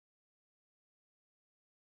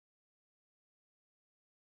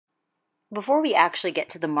Before we actually get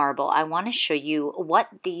to the marble, I want to show you what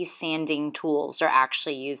these sanding tools are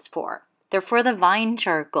actually used for. They're for the vine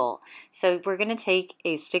charcoal. So we're going to take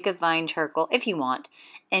a stick of vine charcoal, if you want,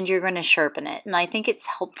 and you're going to sharpen it. And I think it's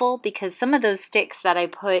helpful because some of those sticks that I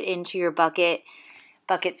put into your buckets,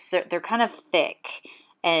 they're kind of thick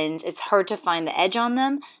and it's hard to find the edge on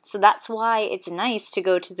them. So that's why it's nice to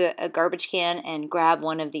go to a garbage can and grab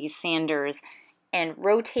one of these sanders and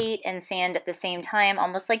rotate and sand at the same time,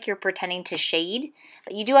 almost like you're pretending to shade,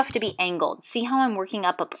 but you do have to be angled. See how I'm working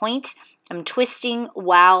up a point? I'm twisting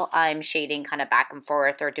while I'm shading kind of back and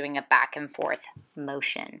forth or doing a back and forth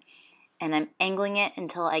motion. And I'm angling it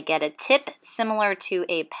until I get a tip similar to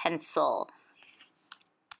a pencil.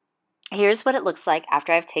 Here's what it looks like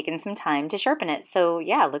after I've taken some time to sharpen it. So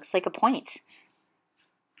yeah, it looks like a point.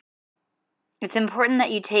 It's important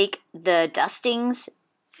that you take the dustings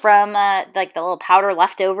from like the little powder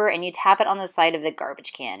left over and you tap it on the side of the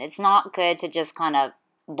garbage can. It's not good to just kind of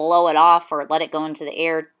blow it off or let it go into the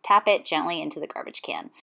air. Tap it gently into the garbage can.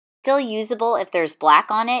 Still usable if there's black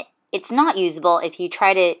on it. It's not usable if you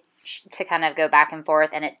try to kind of go back and forth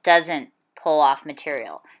and it doesn't pull off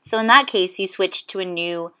material. So in that case, you switch to a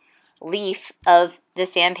new leaf of the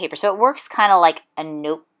sandpaper. So it works kind of like a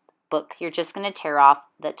notebook. You're just going to tear off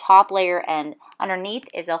the top layer and underneath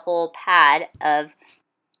is a whole pad of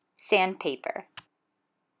sandpaper.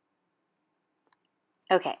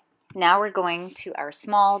 Okay, now we're going to our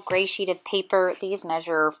small gray sheet of paper. These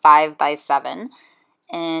measure 5 by 7.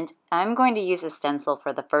 And I'm going to use a stencil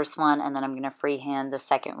for the first one, and then I'm going to freehand the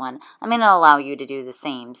second one. I'm going to allow you to do the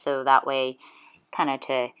same, so that way, kind of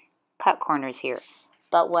to cut corners here.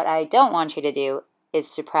 But what I don't want you to do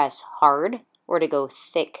is to press hard or to go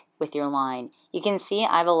thick with your line. You can see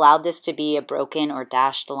I've allowed this to be a broken or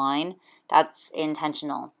dashed line. That's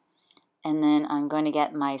intentional. And then I'm going to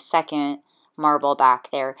get my second marble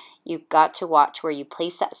back there. You've got to watch where you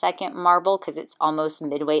place that second marble because it's almost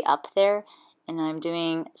midway up there. And I'm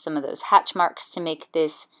doing some of those hatch marks to make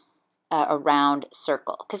this a round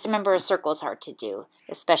circle. Because remember, a circle is hard to do,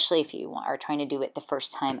 especially if you are trying to do it the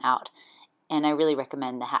first time out. And I really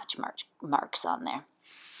recommend the hatch marks on there.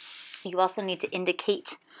 You also need to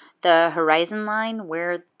indicate the horizon line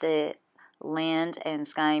where the land and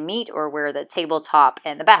sky meet, or where the tabletop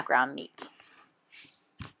and the background meet.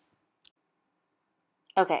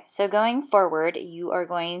 Okay, so going forward, you are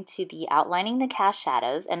going to be outlining the cast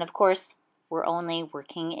shadows, and of course, we're only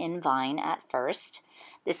working in vine at first.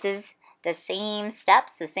 This is the same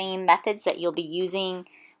steps, the same methods that you'll be using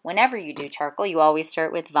whenever you do charcoal. You always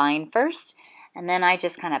start with vine first, and then I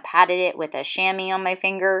just kind of patted it with a chamois on my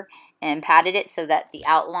finger and patted it so that the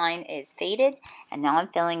outline is faded, and now I'm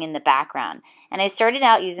filling in the background. And I started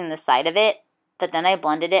out using the side of it, but then I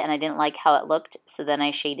blended it and I didn't like how it looked, so then I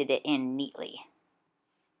shaded it in neatly.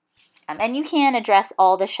 And you can address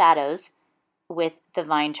all the shadows with the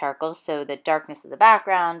vine charcoal, so the darkness of the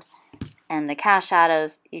background and the cast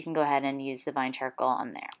shadows, you can go ahead and use the vine charcoal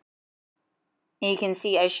on there. You can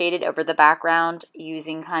see I shaded over the background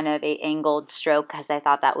using kind of an angled stroke because I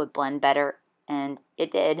thought that would blend better, and it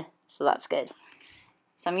did, so that's good.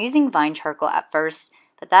 So I'm using vine charcoal at first,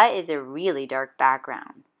 but that is a really dark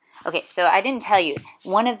background. Okay, so I didn't tell you,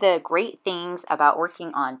 one of the great things about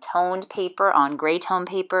working on toned paper, on gray tone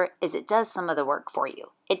paper, is it does some of the work for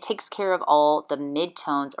you. It takes care of all the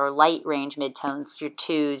mid-tones or light range mid-tones, your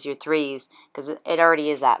 2s, your 3s, because it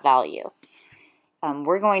already is that value.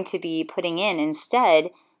 We're going to be putting in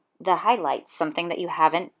instead the highlights, something that you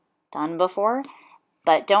haven't done before,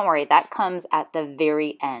 but don't worry, that comes at the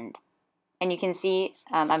very end. And you can see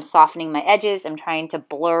I'm softening my edges. I'm trying to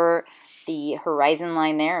blur the horizon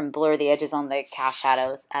line there and blur the edges on the cast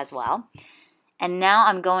shadows as well. And now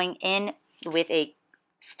I'm going in with a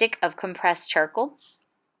stick of compressed charcoal,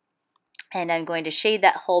 and I'm going to shade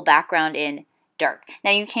that whole background in dark.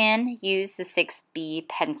 Now you can use the 6B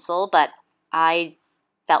pencil, but I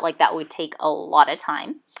felt like that would take a lot of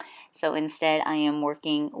time. So instead I am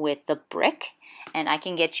working with the brick, and I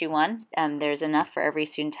can get you one. There's enough for every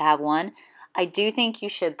student to have one. I do think you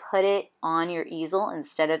should put it on your easel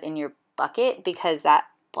instead of in your bucket because that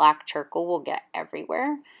black charcoal will get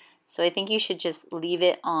everywhere. So I think you should just leave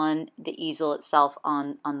it on the easel itself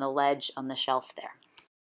on the ledge on the shelf there.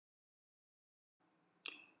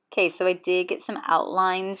 Okay, so I did get some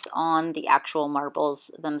outlines on the actual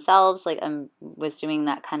marbles themselves. Like I was doing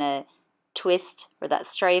that kind of twist or that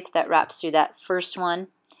stripe that wraps through that first one.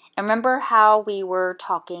 And remember how we were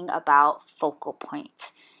talking about focal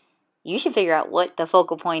point. You should figure out what the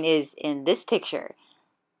focal point is in this picture.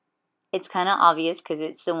 It's kind of obvious because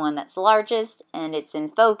it's the one that's largest and it's in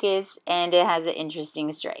focus and it has an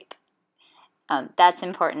interesting stripe. That's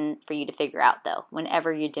important for you to figure out, though,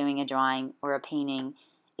 whenever you're doing a drawing or a painting.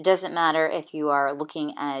 It doesn't matter if you are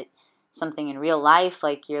looking at something in real life,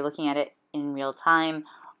 like you're looking at it in real time,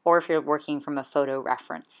 or if you're working from a photo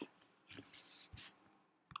reference.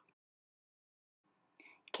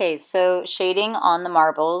 Okay, so shading on the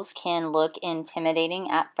marbles can look intimidating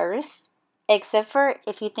at first, except for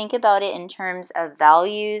if you think about it in terms of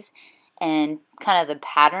values and kind of the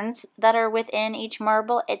patterns that are within each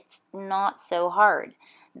marble, it's not so hard.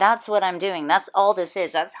 That's what I'm doing. That's all this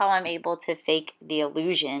is. That's how I'm able to fake the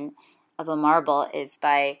illusion of a marble, is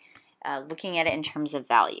by looking at it in terms of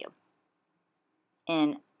value.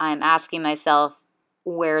 And I'm asking myself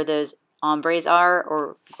where those ombres are,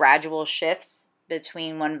 or gradual shifts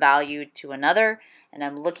between one value to another, and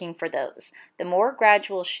I'm looking for those. The more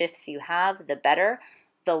gradual shifts you have, the better.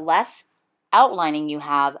 The less outlining you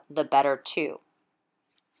have, the better too.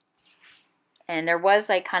 And there was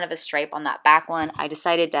like kind of a stripe on that back one. I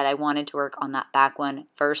decided that I wanted to work on that back one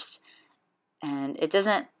first. And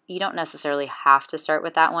you don't necessarily have to start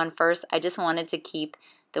with that one first. I just wanted to keep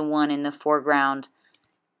the one in the foreground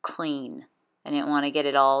clean. I didn't want to get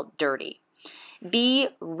it all dirty. Be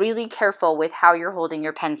really careful with how you're holding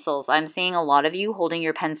your pencils. I'm seeing a lot of you holding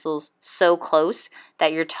your pencils so close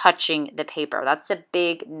that you're touching the paper. That's a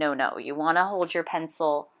big no-no. You want to hold your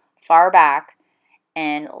pencil far back,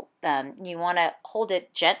 and you want to hold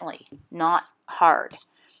it gently, not hard,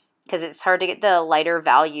 because it's hard to get the lighter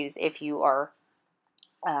values if you are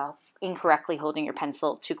incorrectly holding your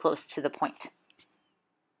pencil too close to the point.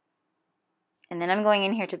 And then I'm going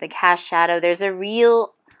in here to the cast shadow. There's a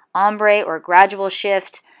real ombre or gradual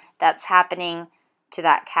shift that's happening to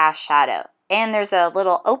that cast shadow. And there's a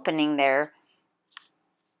little opening there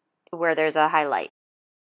where there's a highlight.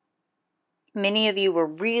 Many of you were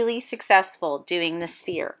really successful doing the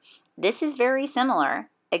sphere. This is very similar,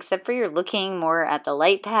 except for you're looking more at the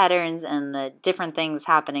light patterns and the different things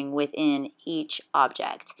happening within each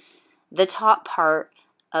object. The top part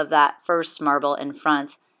of that first marble in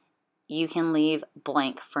front, you can leave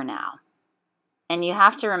blank for now. And you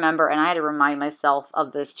have to remember, and I had to remind myself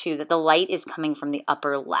of this too, that the light is coming from the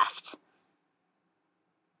upper left.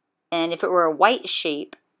 And if it were a white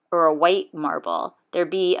shape or a white marble, there'd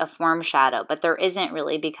be a form shadow, but there isn't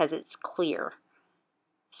really because it's clear.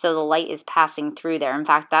 So the light is passing through there. In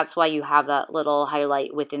fact, that's why you have that little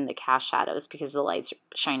highlight within the cast shadows, because the light's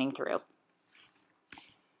shining through.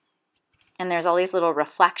 And there's all these little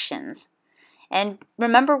reflections. And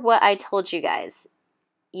remember what I told you guys.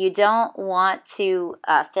 You don't want to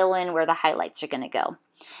fill in where the highlights are going to go.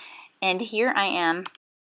 And here I am.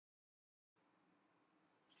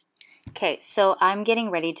 Okay, so I'm getting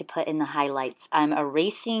ready to put in the highlights. I'm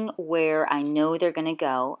erasing where I know they're going to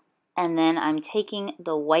go. And then I'm taking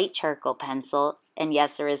the white charcoal pencil, and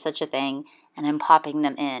yes, there is such a thing, and I'm popping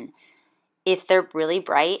them in. If they're really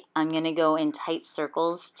bright, I'm going to go in tight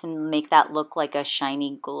circles to make that look like a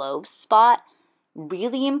shiny glow spot.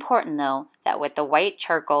 Really important, though, that with the white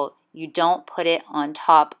charcoal, you don't put it on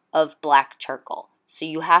top of black charcoal. So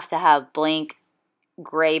you have to have blank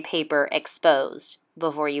gray paper exposed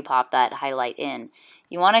before you pop that highlight in.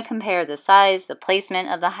 You want to compare the size, the placement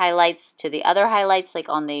of the highlights to the other highlights, like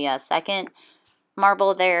on the second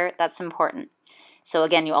marble there. That's important. So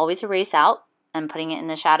again, you always erase out. I'm putting it in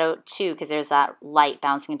the shadow too, because there's that light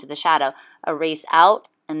bouncing into the shadow. Erase out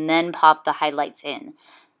and then pop the highlights in.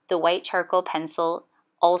 The white charcoal pencil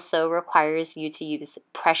also requires you to use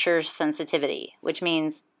pressure sensitivity, which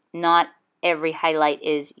means not every highlight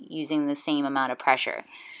is using the same amount of pressure.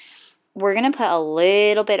 We're going to put a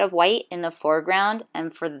little bit of white in the foreground,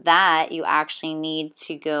 and for that you actually need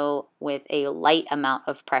to go with a light amount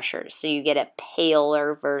of pressure, so you get a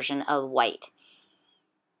paler version of white.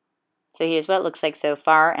 So here's what it looks like so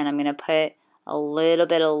far, and I'm going to put a little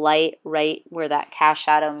bit of light right where that cast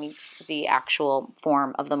shadow meets the actual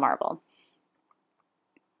form of the marble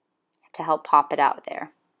to help pop it out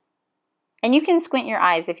there. And you can squint your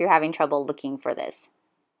eyes if you're having trouble looking for this.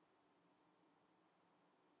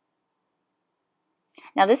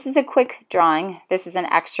 Now this is a quick drawing. This is an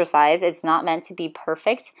exercise. It's not meant to be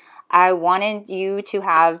perfect. I wanted you to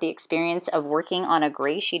have the experience of working on a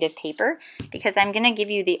gray sheet of paper, because I'm going to give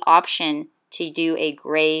you the option to do a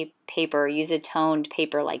gray paper, use a toned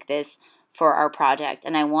paper like this for our project.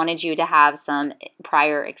 And I wanted you to have some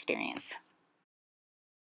prior experience.